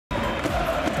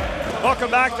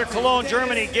Welcome back to Cologne,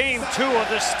 Germany. Game 2 of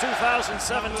this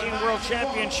 2017 World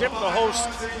Championship. The host,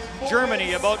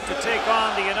 Germany, about to take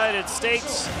on the United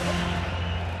States.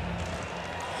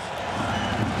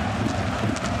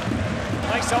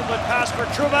 Nice outlet pass for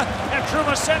Truma, and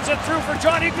Truma sends it through for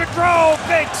Johnny Gaudreau.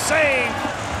 Big save.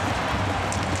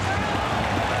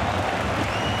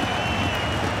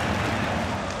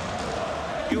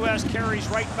 U.S. carries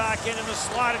right back in the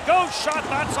slot. It goes, shot,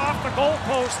 that's off the goal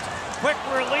post. Quick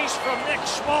release from Nick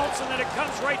Schmaltz, and then it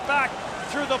comes right back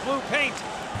through the blue paint.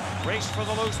 Race for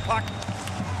the loose puck.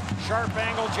 Sharp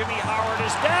angle, Jimmy Howard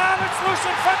is down, it's loose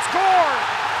in front, score!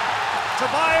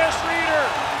 Tobias Rieder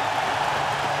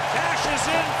cashes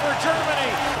in for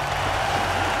Germany.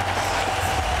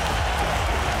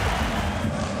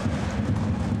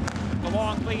 The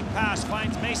long lead pass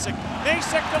finds Masek.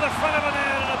 Masek to the front of the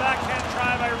net, and a backhand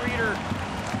try by Rieder.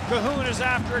 Cahoon is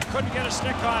after it, couldn't get a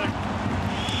stick on it.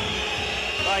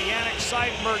 By Yannick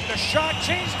Seidenberg. The shot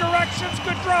changed directions.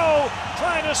 Gaudreau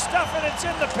trying to stuff it. It's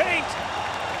in the paint.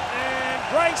 And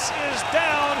Bryce is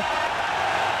down.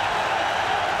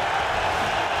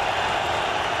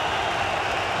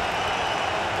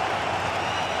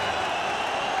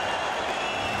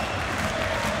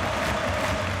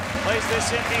 Plays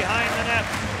this in behind the net.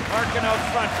 Larkin out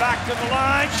front. Back to the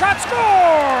line. Shot,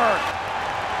 score!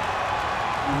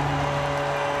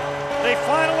 They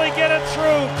finally get it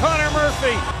through. Connor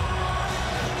Murphy.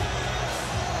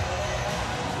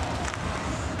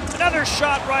 Another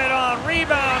shot right on.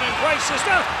 Rebound, and Bryce is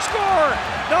down. Score!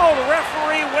 No, the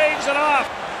referee waves it off.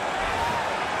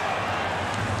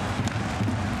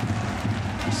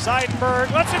 Seidenberg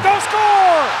lets it go.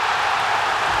 Score!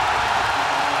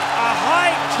 A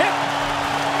high kick.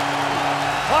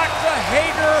 Puck to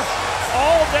Hager.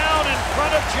 All down in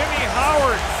front of Jimmy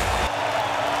Howard.